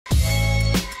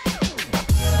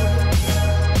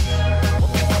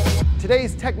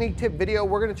today's technique tip video,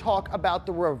 we're gonna talk about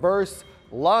the reverse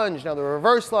lunge. Now the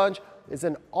reverse lunge is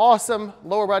an awesome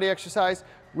lower body exercise,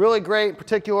 really great, in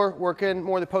particular, working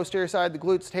more the posterior side, the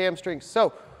glutes, hamstrings.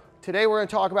 So today we're gonna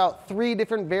talk about 3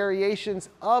 different variations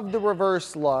of the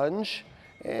reverse lunge,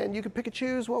 and you can pick and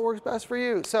choose what works best for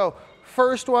you. So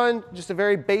first one, just a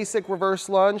very basic reverse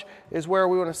lunge, is where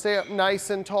we want to stay up nice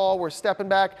and tall. We're stepping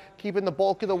back, keeping the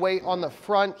bulk of the weight on the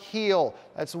front heel.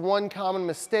 That's one common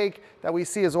mistake that we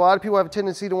see, is a lot of people have a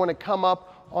tendency to want to come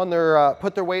up on their,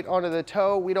 put their weight onto the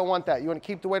toe. We don't want that. You want to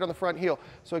keep the weight on the front heel.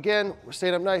 So again, we're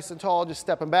staying up nice and tall, just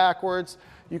stepping backwards.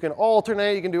 You can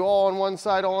alternate, you can do all on one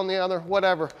side, all on the other,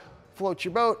 whatever. Float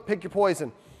your boat, pick your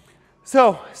poison.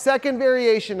 So second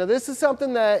variation, now this is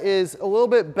something that is a little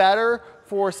bit better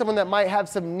for someone that might have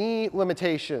some knee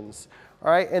limitations, all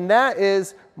right? And that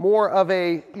is more of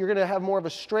a, you're gonna have more of a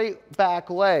straight back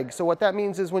leg. So what that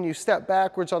means is when you step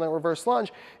backwards on that reverse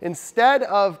lunge, instead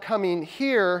of coming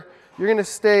here, you're gonna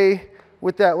stay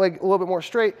with that leg a little bit more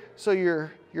straight, so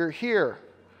you're here,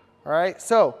 all right?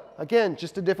 So again,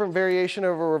 just a different variation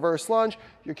of a reverse lunge.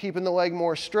 You're keeping the leg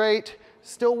more straight,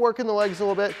 still working the legs a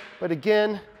little bit, but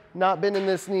again, not bending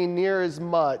this knee near as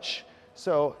much.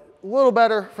 So a little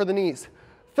better for the knees.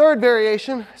 Third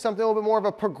variation, something a little bit more of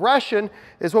a progression,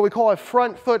 is what we call a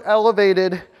front foot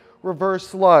elevated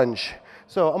reverse lunge.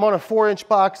 So I'm on a 4-inch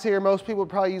box here. Most people would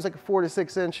probably use like a 4 to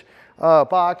 6 inch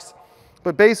box.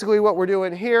 But basically what we're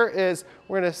doing here is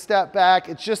we're gonna step back.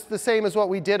 It's just the same as what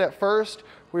we did at first.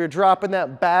 We were dropping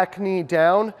that back knee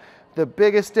down. The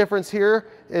biggest difference here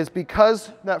is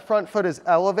because that front foot is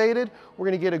elevated, we're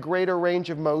gonna get a greater range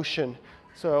of motion.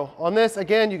 So on this,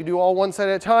 again, you can do all one side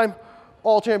at a time,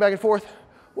 alternate back and forth,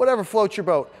 whatever floats your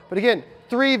boat. But again,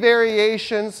 3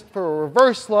 variations for a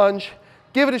reverse lunge.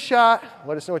 Give it a shot.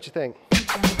 Let us know what you think.